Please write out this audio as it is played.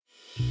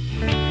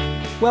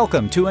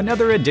Welcome to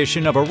another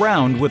edition of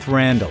Around with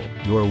Randall,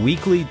 your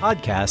weekly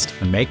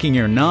podcast on making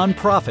your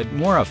nonprofit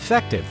more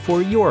effective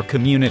for your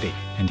community.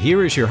 And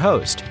here is your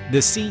host, the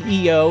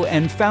CEO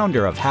and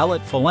founder of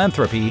Hallett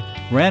Philanthropy,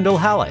 Randall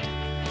Hallett.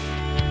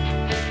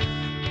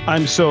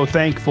 I'm so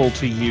thankful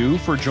to you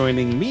for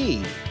joining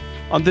me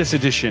on this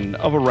edition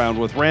of Around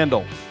with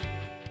Randall.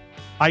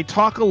 I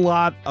talk a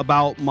lot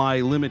about my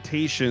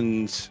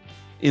limitations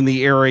in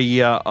the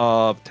area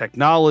of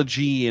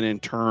technology and in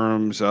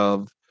terms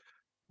of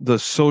the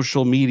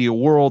social media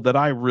world that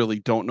I really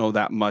don't know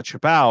that much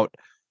about.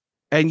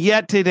 And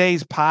yet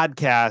today's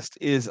podcast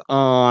is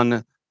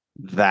on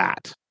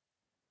that.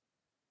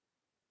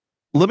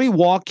 Let me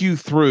walk you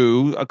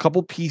through a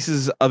couple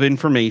pieces of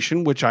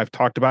information, which I've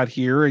talked about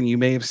here and you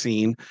may have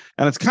seen.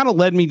 And it's kind of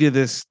led me to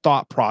this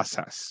thought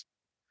process,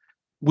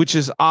 which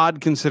is odd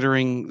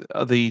considering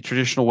the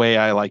traditional way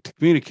I like to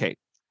communicate.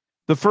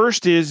 The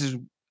first is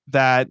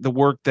that the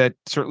work that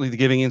certainly the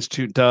Giving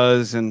Institute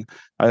does, and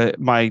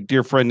my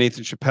dear friend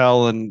Nathan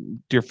Chappell and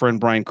dear friend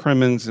Brian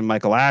Crimmins and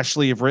Michael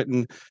Ashley have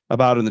written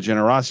about in the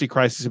Generosity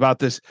Crisis about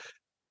this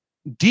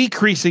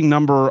decreasing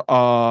number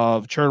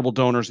of charitable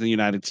donors in the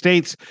United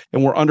States,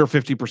 and we're under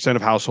 50%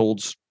 of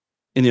households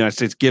in the United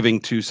States giving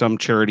to some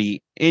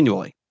charity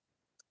annually.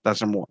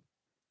 That's number one.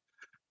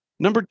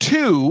 Number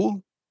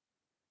two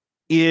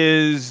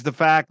is the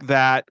fact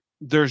that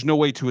there's no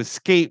way to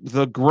escape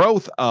the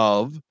growth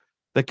of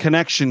the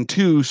connection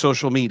to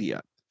social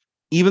media.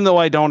 Even though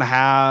I don't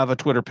have a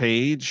Twitter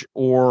page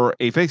or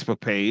a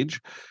Facebook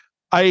page,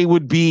 I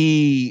would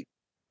be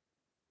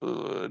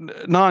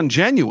not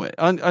genuine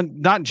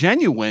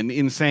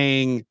in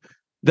saying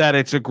that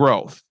it's a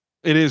growth.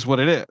 It is what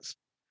it is.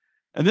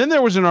 And then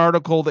there was an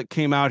article that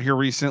came out here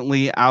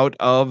recently out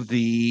of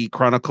the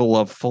Chronicle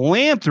of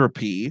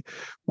Philanthropy,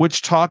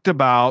 which talked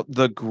about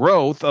the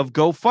growth of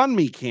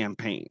GoFundMe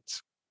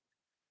campaigns.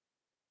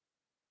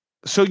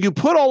 So you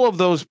put all of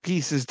those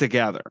pieces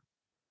together,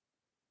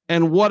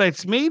 and what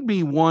it's made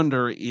me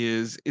wonder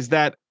is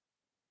that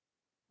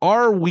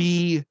are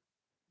we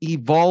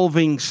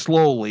evolving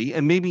slowly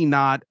and maybe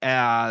not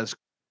as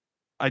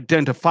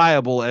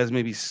identifiable as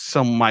maybe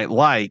some might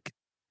like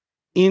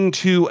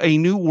into a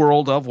new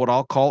world of what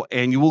I'll call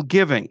annual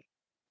giving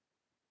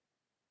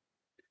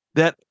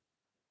that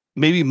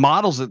maybe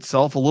models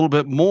itself a little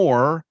bit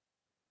more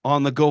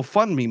on the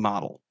GoFundMe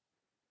model.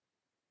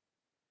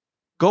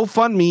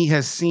 GoFundMe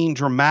has seen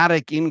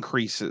dramatic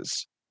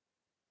increases.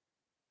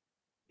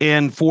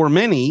 And for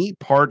many,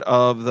 part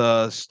of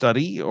the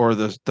study or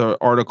the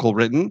article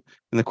written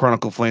in the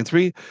Chronicle of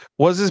Philanthropy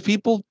was as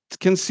people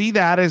can see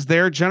that as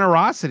their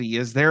generosity,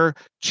 as their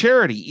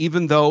charity,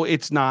 even though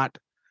it's not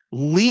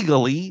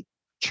legally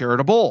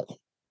charitable.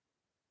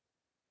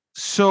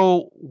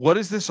 So what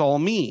does this all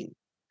mean?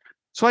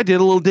 So I did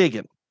a little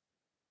digging.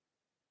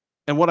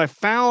 And what I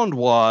found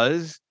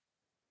was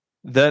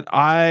that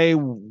I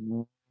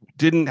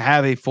didn't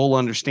have a full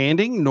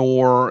understanding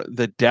nor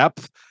the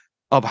depth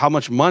of how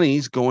much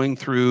money's going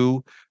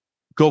through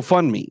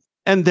GoFundMe.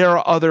 And there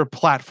are other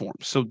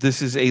platforms. So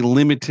this is a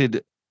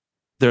limited,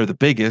 they're the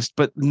biggest,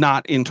 but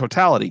not in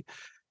totality.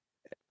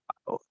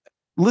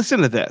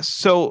 Listen to this.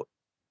 So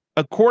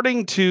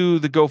according to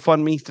the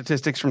GoFundMe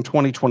statistics from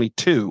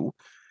 2022,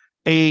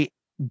 a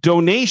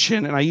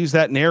donation, and I use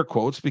that in air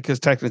quotes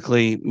because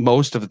technically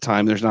most of the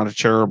time there's not a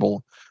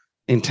charitable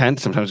intent.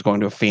 Sometimes it's going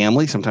to a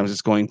family, sometimes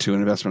it's going to an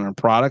investment in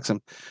products, and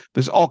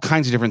there's all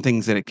kinds of different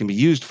things that it can be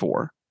used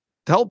for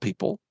to help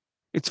people.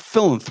 It's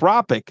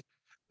philanthropic,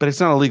 but it's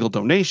not a legal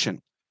donation.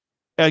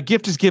 A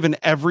gift is given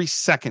every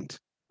second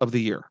of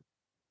the year.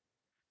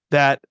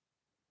 That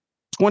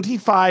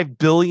 $25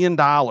 billion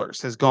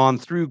has gone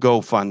through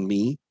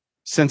GoFundMe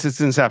since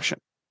its inception,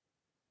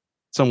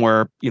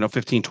 somewhere,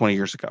 15, 20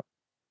 years ago.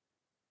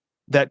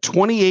 That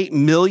 28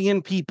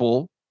 million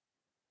people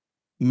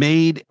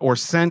made or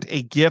sent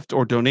a gift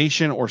or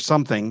donation or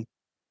something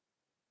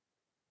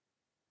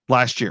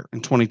last year in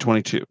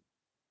 2022.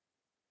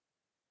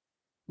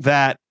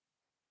 That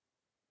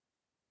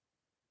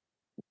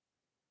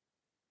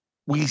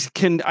we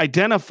can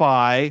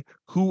identify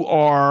who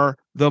are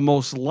the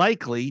most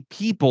likely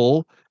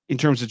people in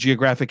terms of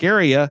geographic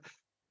area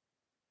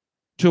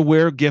to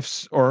where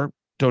gifts or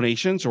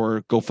donations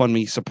or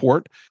GoFundMe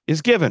support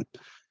is given.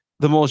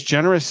 The most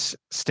generous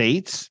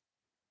states,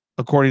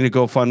 according to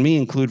GoFundMe,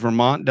 include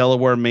Vermont,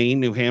 Delaware, Maine,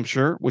 New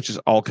Hampshire, which is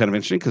all kind of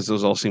interesting because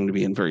those all seem to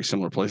be in very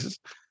similar places.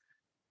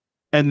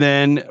 And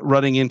then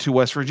running into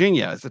West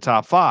Virginia as the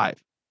top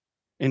 5.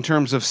 In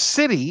terms of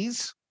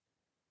cities,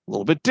 a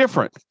little bit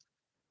different.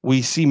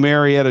 We see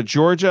Marietta,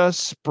 Georgia,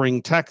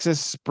 Spring,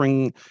 Texas,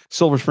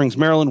 Silver Springs,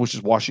 Maryland, which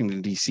is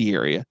Washington, D.C.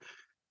 area,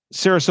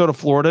 Sarasota,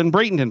 Florida, and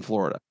Bradenton,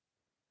 Florida.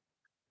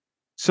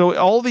 So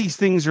all these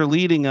things are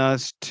leading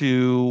us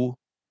to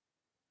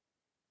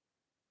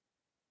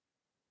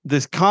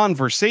this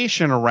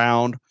conversation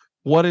around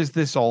what does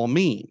this all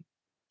mean?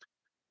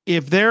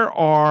 If there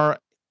are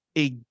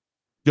a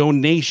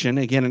donation,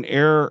 again, in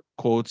air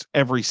quotes,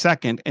 every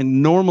second,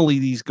 and normally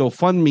these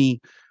GoFundMe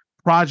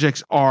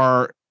projects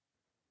are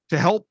to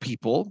help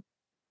people,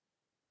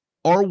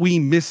 Are we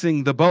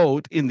missing the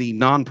boat in the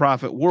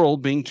nonprofit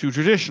world being too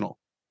traditional?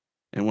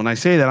 And when I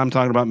say that, I'm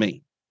talking about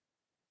me.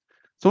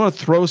 So I want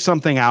to throw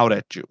something out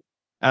at you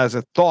as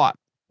a thought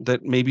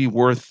that may be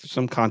worth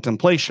some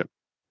contemplation.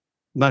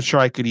 I'm not sure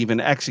I could even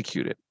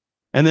execute it.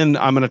 And then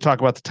I'm going to talk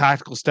about the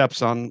tactical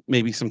steps on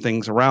maybe some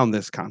things around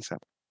this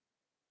concept.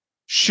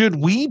 Should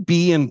we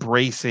be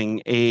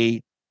embracing a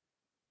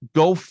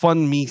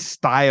GoFundMe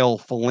style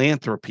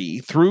philanthropy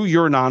through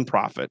your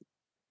nonprofit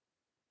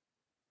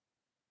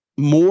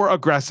more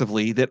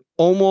aggressively that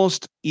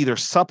almost either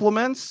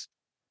supplements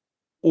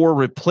or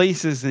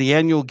replaces the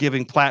annual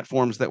giving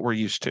platforms that we're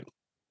used to?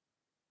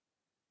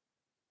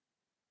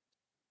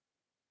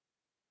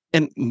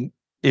 And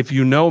if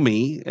you know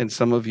me, and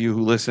some of you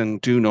who listen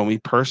do know me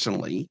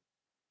personally,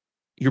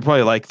 you're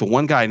probably like, the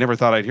one guy I never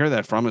thought I'd hear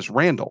that from is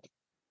Randall.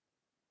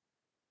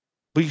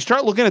 But you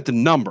start looking at the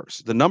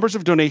numbers. The numbers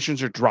of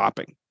donations are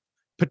dropping,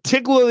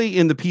 particularly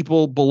in the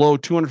people below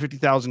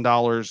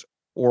 $250,000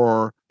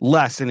 or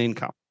less in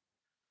income.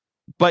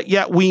 But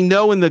yet we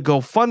know in the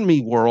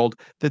GoFundMe world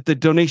that the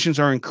donations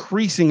are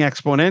increasing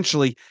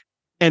exponentially,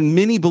 and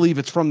many believe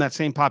it's from that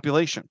same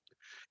population.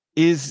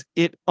 Is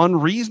it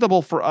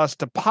unreasonable for us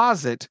to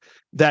posit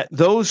that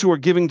those who are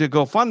giving to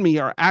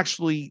GoFundMe are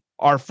actually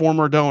our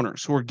former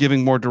donors who are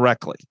giving more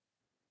directly?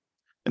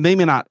 And they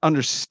may not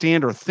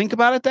understand or think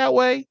about it that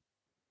way,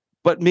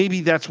 but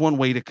maybe that's one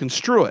way to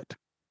construe it.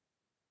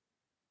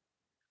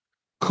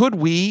 Could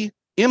we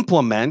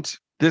implement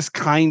this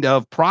kind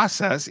of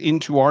process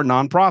into our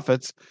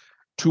nonprofits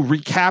to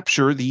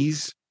recapture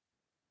these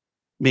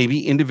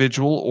maybe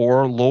individual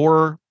or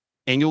lower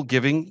annual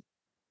giving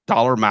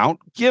dollar amount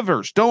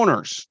givers,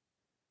 donors?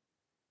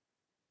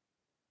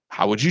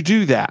 How would you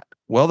do that?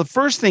 Well, the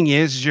first thing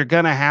is you're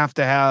going to have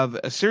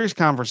a serious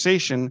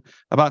conversation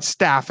about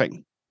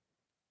staffing.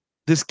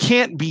 This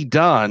can't be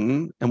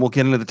done, and we'll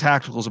get into the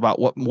tacticals about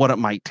what it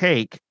might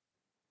take.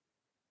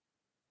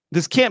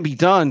 This can't be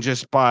done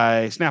just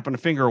by snapping a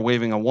finger or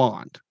waving a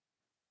wand.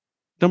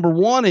 Number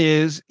one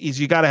is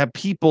you got to have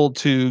people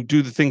to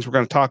do the things we're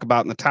going to talk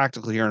about in the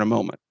tactical here in a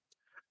moment.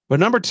 But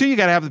number two, you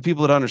got to have the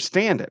people that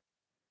understand it.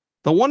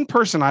 The one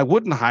person I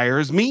wouldn't hire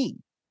is me.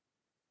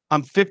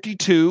 I'm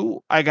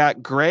 52. I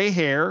got gray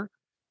hair,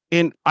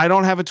 and I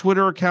don't have a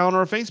Twitter account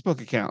or a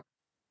Facebook account.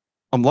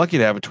 I'm lucky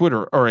to have a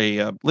Twitter or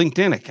a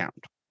LinkedIn account.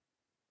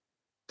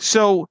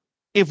 So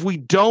if we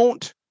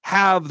don't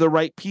have the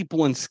right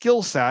people and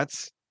skill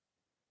sets,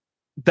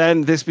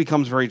 then this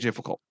becomes very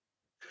difficult,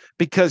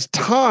 because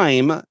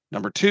time,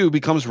 number two,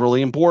 becomes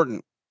really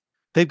important.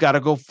 They've got to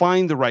go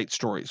find the right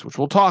stories, which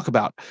we'll talk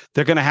about.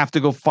 They're going to have to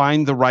go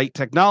find the right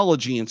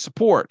technology and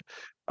support,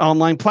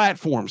 online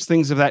platforms,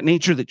 things of that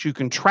nature that you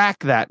can track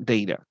that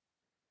data.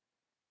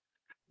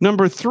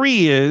 Number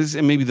three is,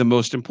 and maybe the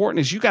most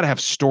important, is you got to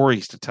have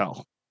stories to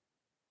tell.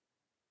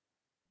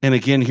 And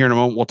again, here in a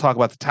moment, we'll talk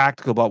about the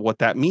tactical about what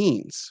that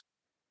means.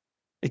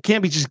 It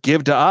can't be just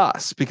give to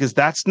us, because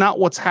that's not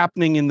what's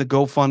happening in the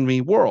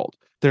GoFundMe world.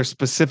 There's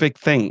specific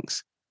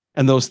things,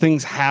 and those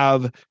things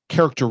have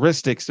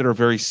characteristics that are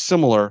very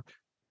similar,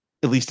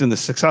 at least in the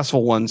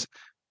successful ones,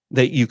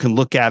 that you can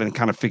look at and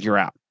kind of figure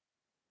out.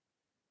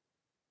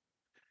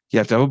 You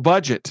have to have a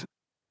budget.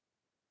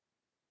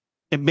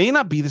 It may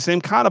not be the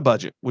same kind of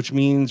budget, which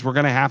means we're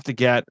going to have to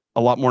get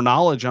a lot more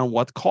knowledge on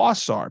what the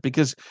costs are,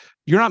 because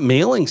you're not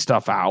mailing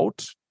stuff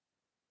out.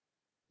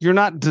 You're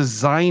not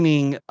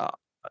designing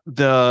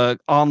the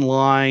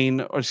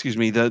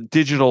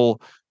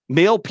digital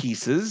mail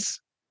pieces.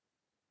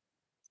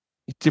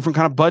 Different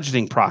kind of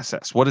budgeting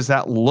process. What does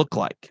that look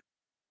like?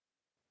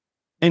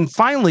 And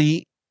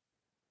finally,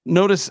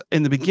 notice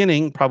in the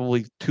beginning,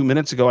 probably 2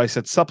 minutes ago, I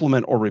said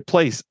supplement or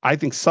replace. I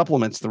think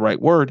supplement's the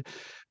right word,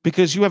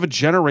 because you have a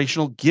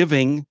generational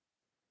giving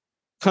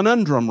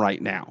conundrum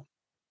right now.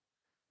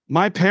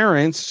 My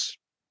parents,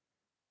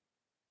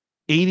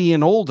 80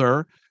 and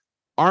older,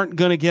 aren't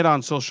going to get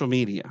on social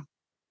media.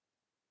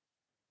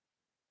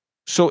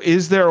 So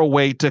is there a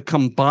way to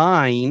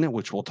combine,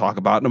 which we'll talk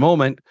about in a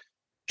moment,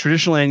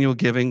 traditional annual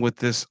giving with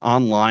this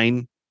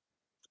online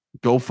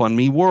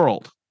GoFundMe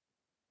world?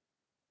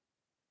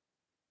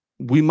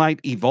 We might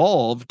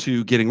evolve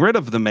to getting rid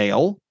of the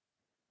mail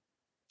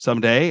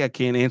someday. I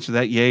can't answer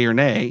that yay or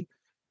nay,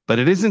 but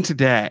it isn't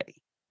today.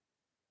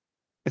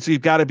 And so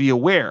you've got to be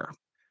aware.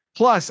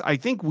 Plus, I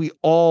think we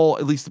all,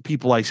 at least the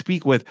people I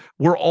speak with,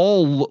 we're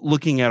all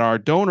looking at our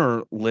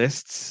donor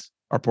lists,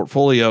 our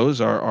portfolios,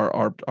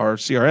 our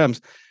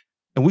CRMs,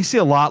 and we see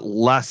a lot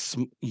less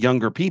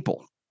younger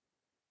people.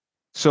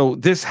 So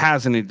this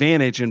has an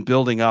advantage in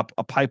building up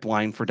a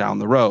pipeline for down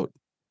the road.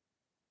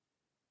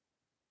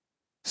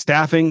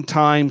 Staffing,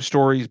 time,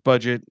 stories,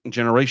 budget, and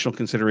generational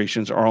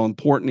considerations are all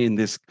important in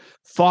this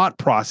thought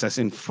process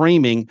in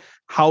framing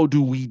how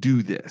do we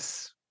do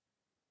this.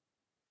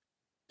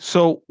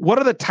 So what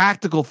are the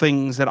tactical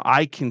things that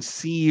I can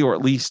see or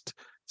at least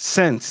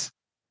sense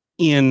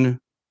in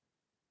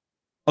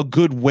a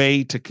good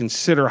way to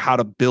consider how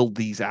to build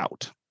these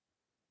out?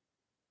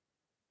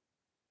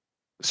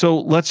 So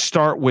let's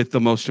start with the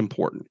most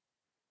important.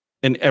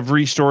 And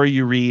every story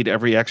you read,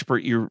 every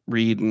expert you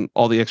read, and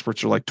all the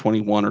experts are like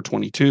 21 or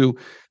 22,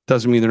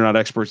 doesn't mean they're not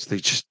experts.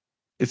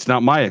 It's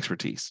not my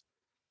expertise.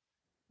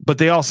 But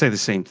they all say the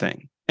same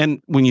thing.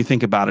 And when you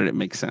think about it, it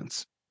makes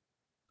sense.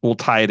 We'll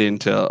tie it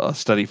into a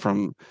study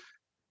from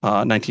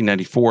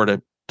 1994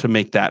 to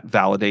make that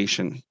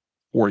validation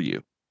for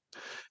you.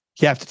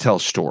 You have to tell a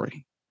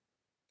story.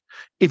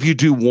 If you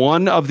do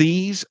one of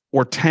these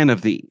or 10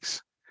 of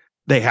these,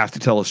 they have to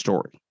tell a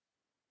story.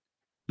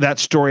 That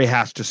story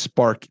has to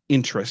spark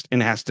interest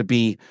and it has to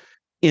be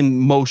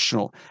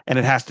emotional and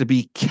it has to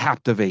be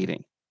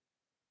captivating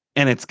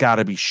and it's got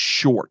to be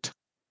short.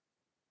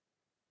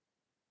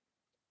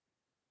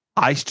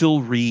 I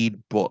still read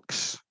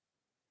books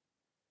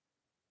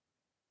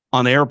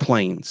on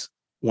airplanes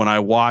when I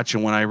watch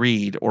and when I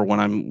read, or when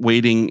I'm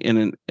waiting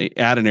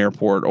at an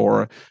airport,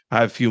 or I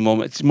have a few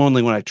moments. It's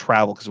mainly when I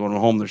travel, because when I'm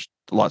home, there's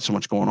so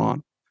much going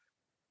on.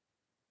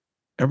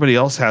 Everybody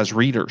else has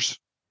readers,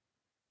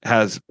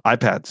 has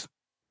iPads.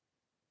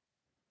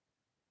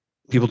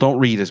 People don't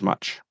read as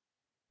much.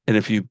 And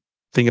if you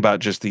think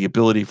about just the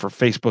ability for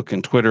Facebook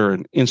and Twitter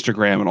and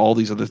Instagram and all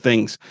these other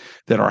things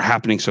that are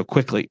happening so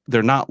quickly,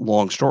 they're not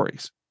long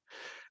stories.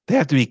 They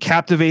have to be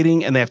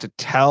captivating and they have to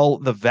tell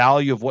the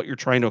value of what you're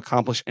trying to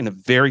accomplish in a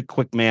very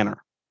quick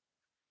manner.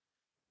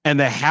 And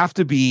they have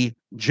to be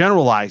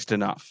generalized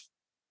enough.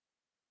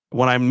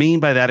 What I mean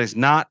by that is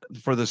not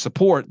for the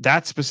support,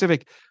 that's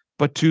specific,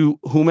 but to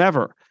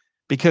whomever.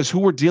 Because who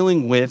we're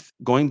dealing with,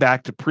 going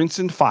back to Prince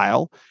and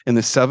File and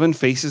the 7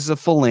 Faces of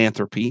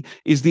Philanthropy,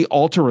 is the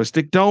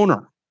altruistic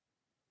donor.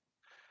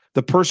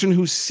 The person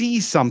who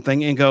sees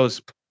something and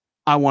goes,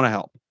 I want to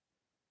help.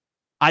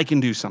 I can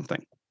do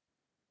something.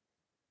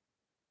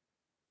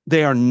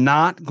 They are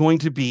not going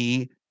to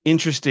be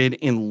interested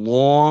in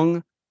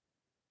long-term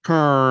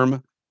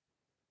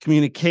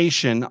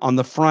communication on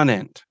the front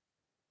end.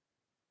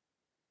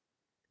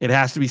 It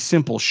has to be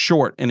simple,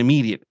 short, and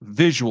immediate,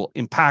 visual,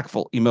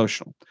 impactful,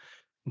 emotional.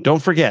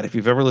 Don't forget, if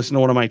you've ever listened to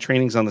one of my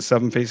trainings on the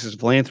 7 Faces of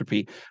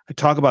Philanthropy, I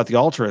talk about the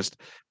altruist.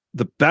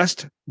 The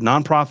best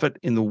nonprofit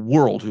in the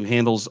world who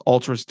handles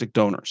altruistic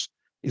donors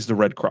is the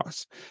Red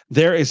Cross.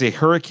 There is a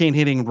hurricane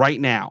hitting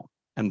right now,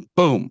 and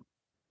boom,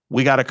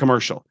 we got a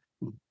commercial.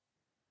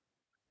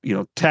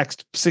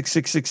 Text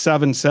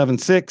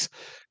 666-776,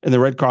 and the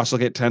Red Cross will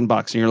get $10.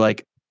 And you're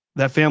like,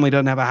 that family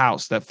doesn't have a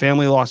house. That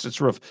family lost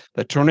its roof.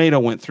 The tornado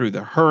went through.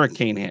 The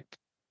hurricane hit.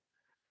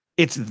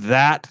 It's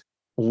that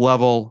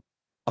level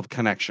of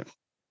connection,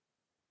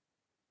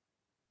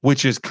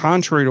 which is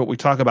contrary to what we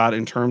talk about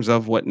in terms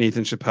of what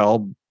Nathan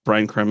Chappelle,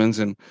 Brian Crimmins,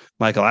 and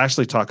Michael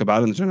Ashley talk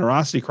about in the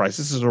generosity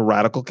crisis is a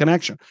radical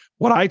connection.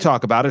 What I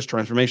talk about is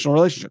transformational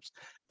relationships.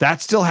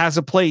 That still has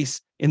a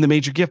place in the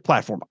major gift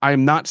platform. I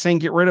am not saying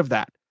get rid of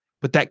that,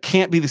 but that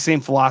can't be the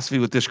same philosophy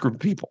with this group of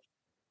people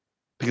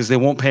because they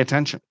won't pay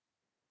attention.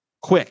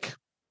 Quick,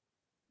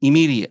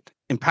 immediate,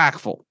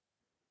 impactful,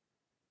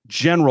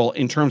 general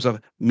in terms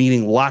of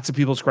meeting lots of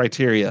people's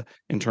criteria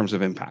in terms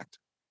of impact.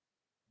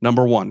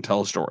 Number 1,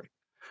 tell a story.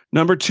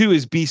 Number 2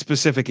 is be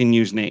specific and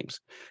use names.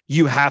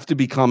 You have to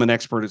become an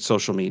expert at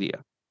social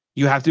media.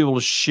 You have to be able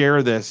to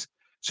share this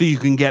so you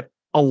can get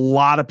a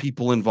lot of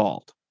people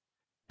involved.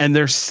 And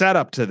they're set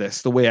up to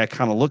this, the way I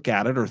kind of look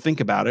at it or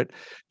think about it.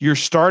 You're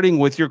starting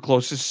with your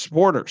closest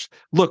supporters.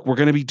 Look, we're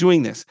going to be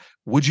doing this.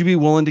 Would you be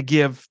willing to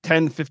give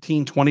 $10,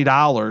 $15,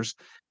 $20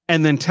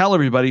 and then tell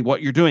everybody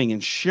what you're doing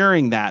and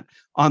sharing that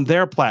on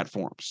their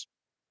platforms?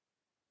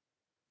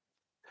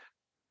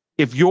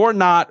 If you're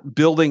not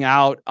building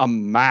out a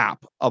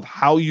map of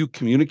how you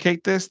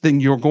communicate this, then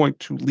you're going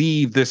to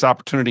leave this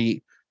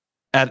opportunity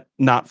at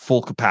not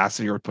full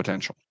capacity or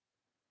potential.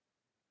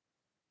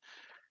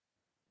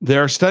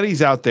 There are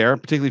studies out there,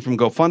 particularly from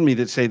GoFundMe,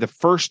 that say the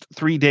first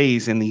 3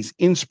 days in these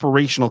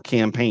inspirational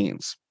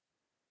campaigns,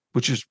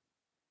 which is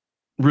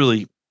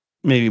really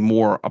maybe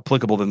more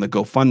applicable than the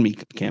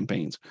GoFundMe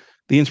campaigns,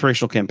 the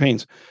inspirational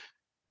campaigns,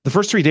 the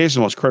first 3 days are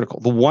the most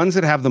critical. The ones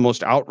that have the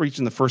most outreach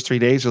in the first 3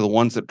 days are the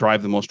ones that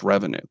drive the most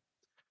revenue.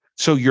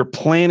 So your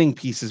planning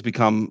pieces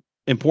become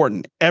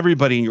important.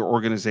 Everybody in your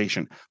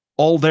organization,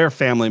 all their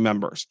family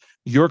members,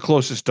 your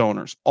closest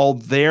donors, all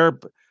their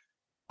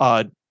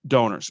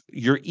donors,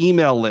 your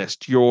email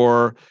list,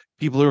 your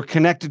people who are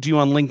connected to you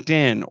on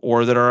LinkedIn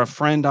or that are a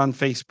friend on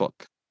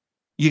Facebook.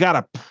 You got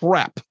to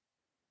prep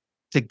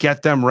to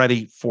get them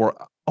ready for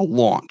a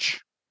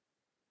launch.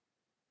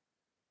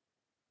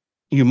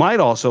 You might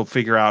also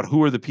figure out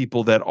who are the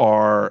people that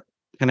are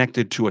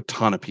connected to a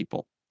ton of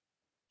people.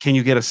 Can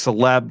you get a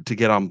celeb to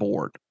get on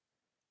board?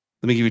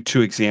 Let me give you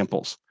 2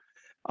 examples.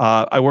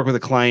 I work with a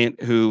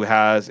client who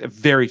has a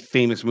very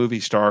famous movie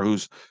star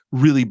who's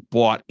really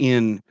bought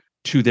in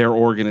to their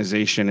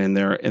organization and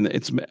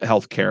its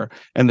healthcare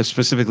and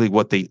specifically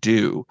what they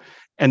do.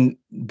 And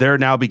they're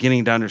now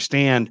beginning to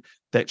understand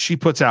that she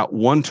puts out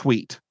one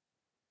tweet,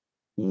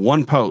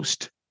 one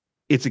post.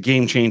 It's a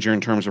game changer in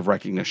terms of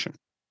recognition.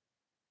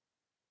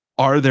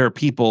 Are there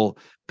people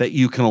that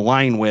you can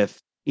align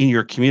with in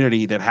your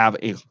community that have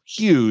a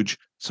huge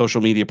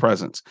social media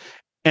presence?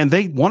 And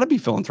they want to be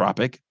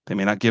philanthropic. They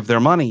may not give their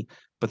money,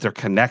 but their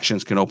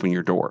connections can open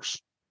your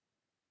doors.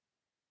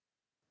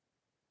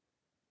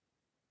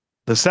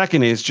 The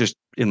second is just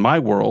in my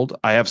world,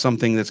 I have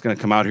something that's going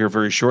to come out here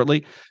very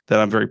shortly that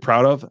I'm very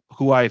proud of.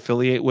 Who I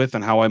affiliate with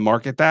and how I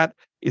market that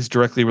is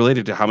directly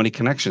related to how many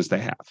connections they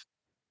have.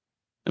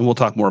 And we'll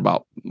talk more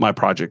about my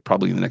project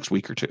probably in the next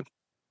week or two.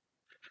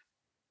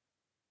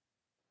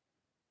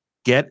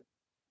 Get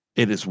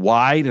it as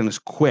wide and as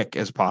quick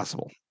as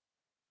possible.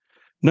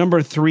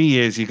 Number 3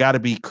 is you got to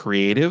be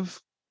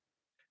creative.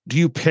 Do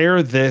you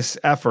pair this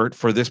effort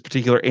for this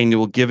particular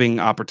annual giving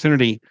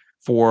opportunity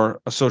for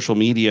a social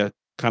media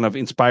kind of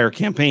inspire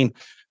campaign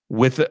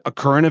with a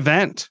current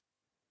event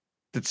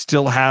that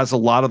still has a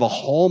lot of the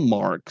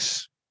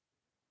hallmarks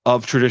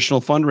of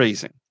traditional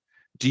fundraising?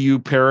 Do you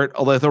pair it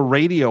with a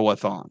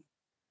radio-a-thon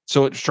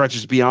so it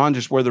stretches beyond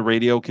just where the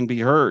radio can be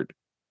heard?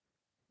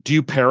 Do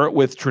you pair it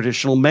with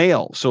traditional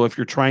mail? So if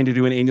you're trying to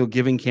do an annual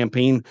giving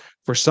campaign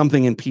for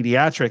something in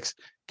pediatrics,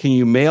 can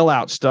you mail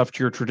out stuff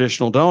to your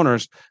traditional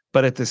donors,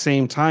 but at the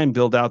same time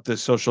build out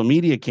this social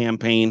media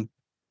campaign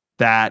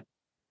that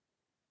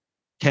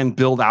can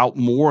build out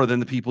more than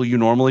the people you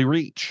normally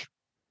reach?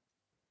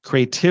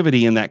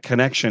 Creativity in that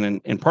connection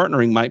and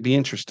partnering might be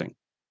interesting.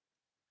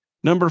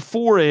 Number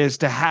 4 is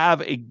to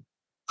have a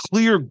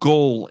clear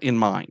goal in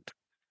mind.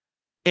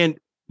 And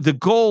the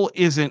goal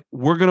isn't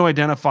we're going to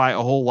identify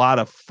a whole lot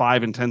of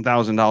 $5,000 and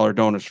 $10,000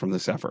 donors from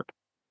this effort.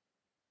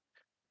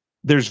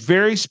 There's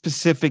very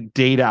specific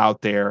data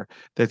out there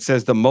that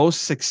says the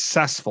most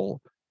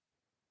successful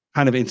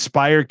kind of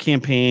inspired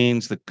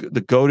campaigns, the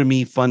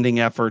GoToMe funding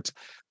efforts,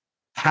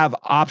 have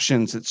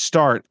options that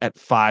start at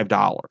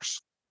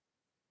 $5.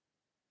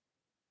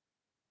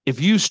 If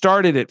you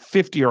started at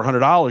 $50 or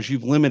 $100,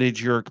 you've limited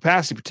your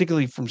capacity,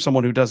 particularly from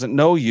someone who doesn't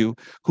know you,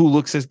 who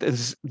looks at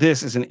this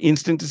as an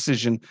instant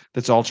decision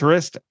that's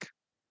altruistic.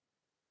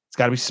 It's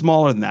got to be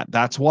smaller than that.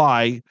 That's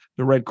why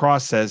the Red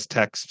Cross says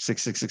text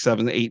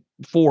 6667884,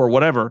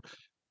 whatever,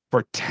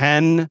 for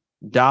 $10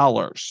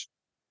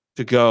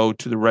 to go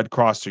to the Red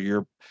Cross.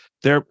 So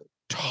they're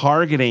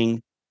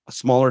targeting a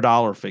smaller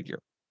dollar figure.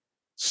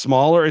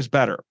 Smaller is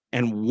better.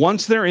 And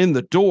once they're in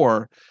the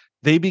door,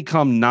 they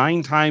become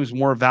 9 times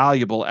more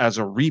valuable as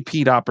a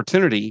repeat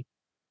opportunity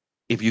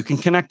if you can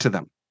connect to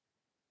them.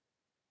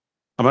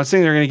 I'm not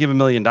saying they're going to give $1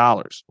 million.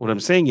 What I'm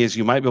saying is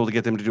you might be able to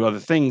get them to do other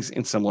things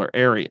in similar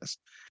areas.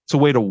 It's a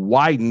way to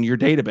widen your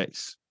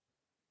database.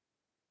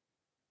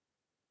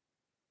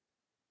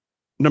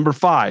 Number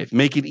 5,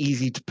 make it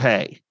easy to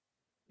pay.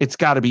 It's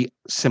got to be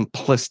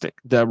simplistic.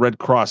 The Red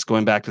Cross,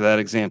 going back to that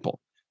example,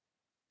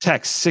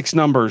 text 6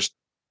 numbers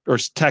or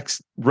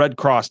text Red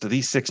Cross to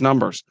these 6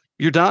 numbers.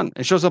 You're done.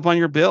 It shows up on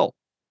your bill.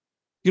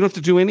 You don't have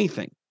to do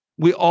anything.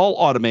 We all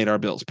automate our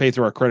bills, pay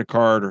through our credit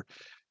card. Or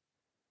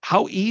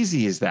how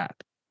easy is that?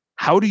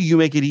 How do you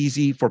make it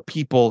easy for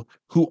people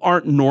who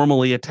aren't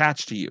normally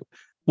attached to you?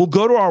 We'll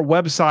go to our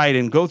website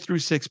and go through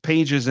 6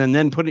 pages and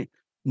then put it.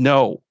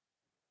 No,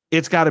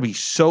 it's got to be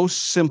so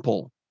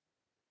simple,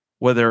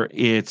 whether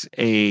it's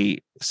a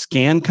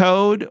scan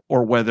code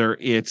or whether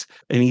it's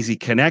an easy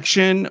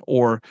connection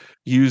or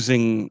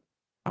using,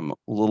 I'm a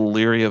little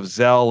leery of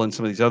Zelle and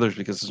some of these others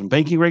because of some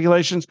banking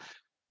regulations,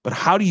 but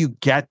how do you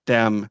get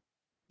them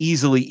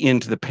easily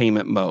into the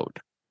payment mode?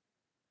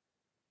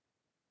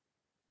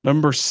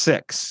 Number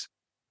 6,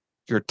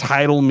 your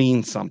title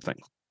means something.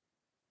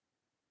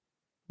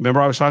 Remember,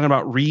 I was talking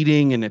about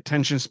reading and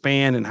attention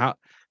span and how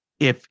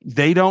if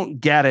they don't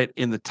get it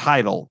in the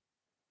title,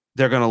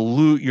 they're going to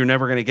lose. You're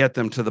never going to get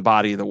them to the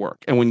body of the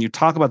work. And when you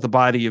talk about the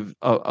body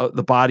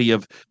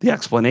of the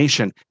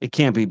explanation, it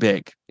can't be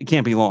big. It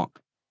can't be long.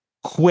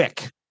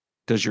 Quick.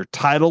 Does your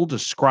title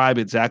describe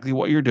exactly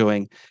what you're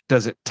doing?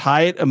 Does it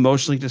tie it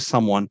emotionally to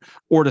someone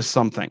or to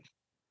something?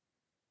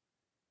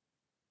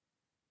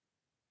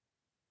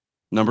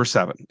 Number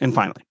 7, and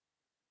finally,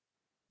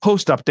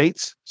 post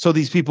updates. So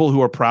these people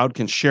who are proud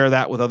can share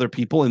that with other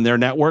people in their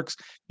networks.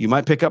 You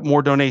might pick up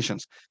more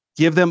donations.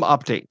 Give them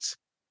updates.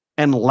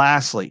 And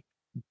lastly,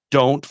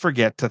 don't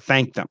forget to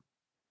thank them.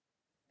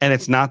 And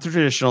it's not the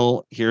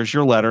traditional, here's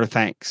your letter,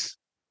 thanks.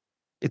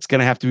 It's going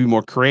to have to be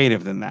more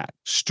creative than that.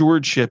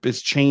 Stewardship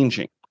is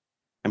changing,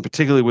 and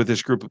particularly with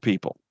this group of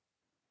people.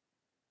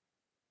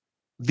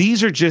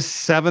 These are just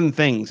 7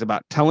 things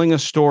about telling a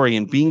story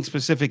and being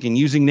specific and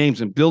using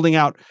names and building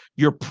out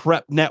your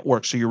prep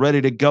network so you're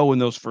ready to go in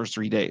those first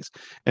 3 days,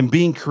 and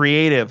being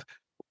creative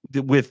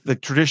with the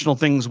traditional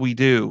things we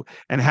do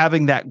and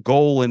having that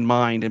goal in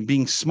mind and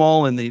being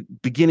small in the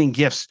beginning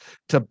gifts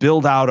to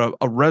build out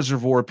a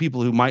reservoir of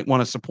people who might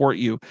want to support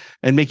you,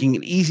 and making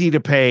it easy to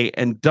pay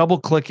and double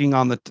checking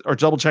on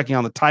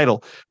the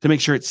title to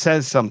make sure it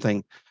says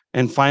something.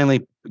 And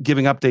finally,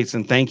 giving updates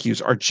and thank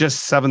yous are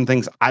just 7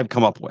 things I've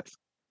come up with.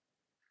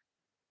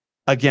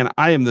 Again,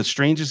 I am the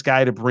strangest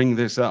guy to bring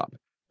this up,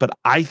 but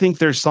I think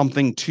there's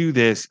something to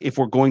this if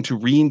we're going to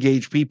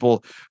re-engage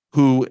people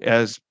who,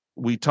 as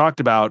we talked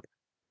about,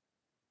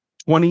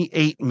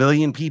 28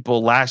 million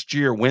people last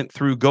year went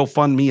through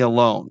GoFundMe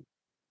alone,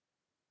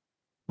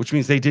 which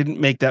means they didn't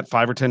make that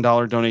 $5 or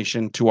 $10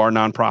 donation to our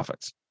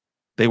nonprofits.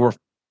 They were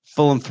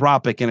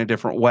philanthropic in a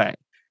different way?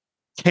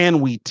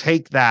 Can we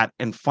take that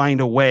and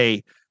find a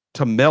way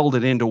to meld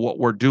it into what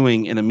we're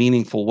doing in a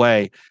meaningful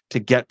way to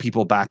get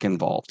people back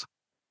involved?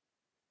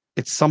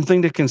 It's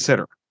something to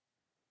consider.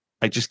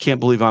 I just can't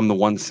believe I'm the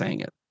one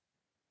saying it.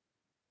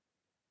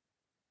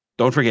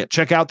 Don't forget,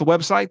 check out the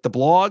website, the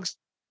blogs,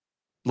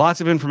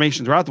 lots of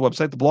information throughout the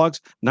website, the blogs,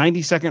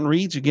 90-second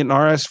reads. You get an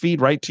RS feed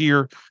right to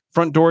your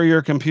front door of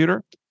your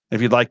computer.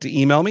 If you'd like to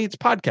email me, it's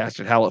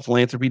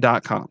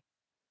podcast@hallettphilanthropy.com.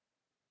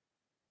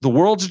 The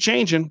world's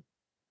changing.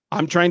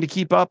 I'm trying to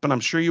keep up, and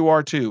I'm sure you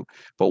are too.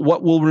 But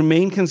what will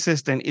remain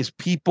consistent is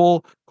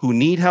people who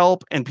need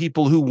help and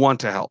people who want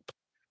to help.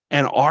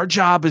 And our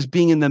job is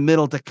being in the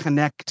middle to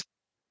connect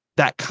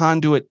that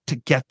conduit to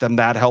get them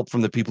that help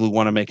from the people who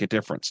want to make a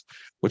difference.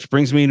 Which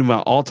brings me to my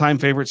all-time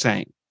favorite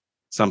saying.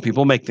 Some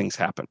people make things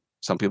happen.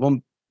 Some people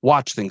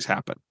watch things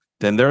happen.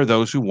 Then there are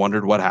those who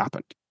wondered what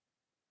happened.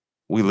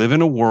 We live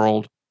in a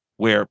world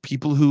where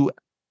people who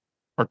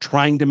are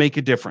trying to make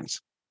a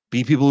difference,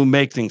 be people who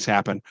make things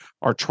happen,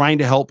 are trying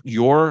to help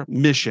your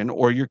mission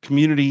or your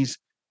community's,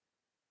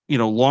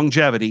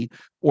 longevity,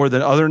 or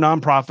the other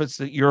nonprofits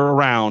that you're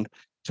around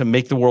to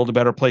make the world a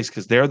better place,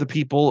 because they're the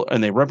people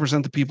and they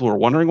represent the people who are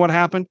wondering what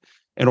happened,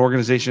 and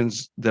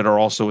organizations that are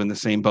also in the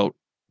same boat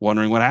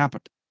wondering what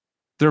happened.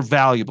 They're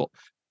valuable.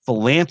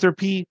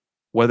 Philanthropy,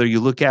 whether you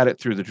look at it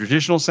through the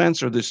traditional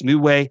sense or this new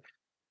way,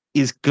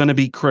 is going to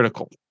be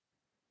critical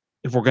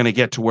if we're going to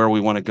get to where we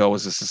want to go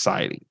as a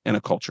society and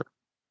a culture.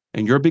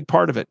 And you're a big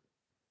part of it.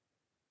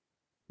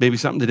 Maybe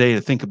something today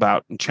to think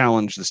about and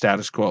challenge the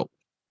status quo.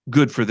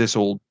 Good for this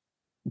old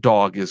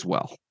dog as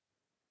well.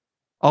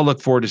 I'll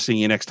look forward to seeing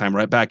you next time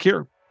right back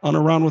here on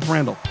Around with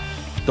Randall.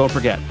 Don't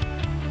forget,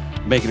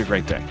 make it a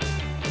great day.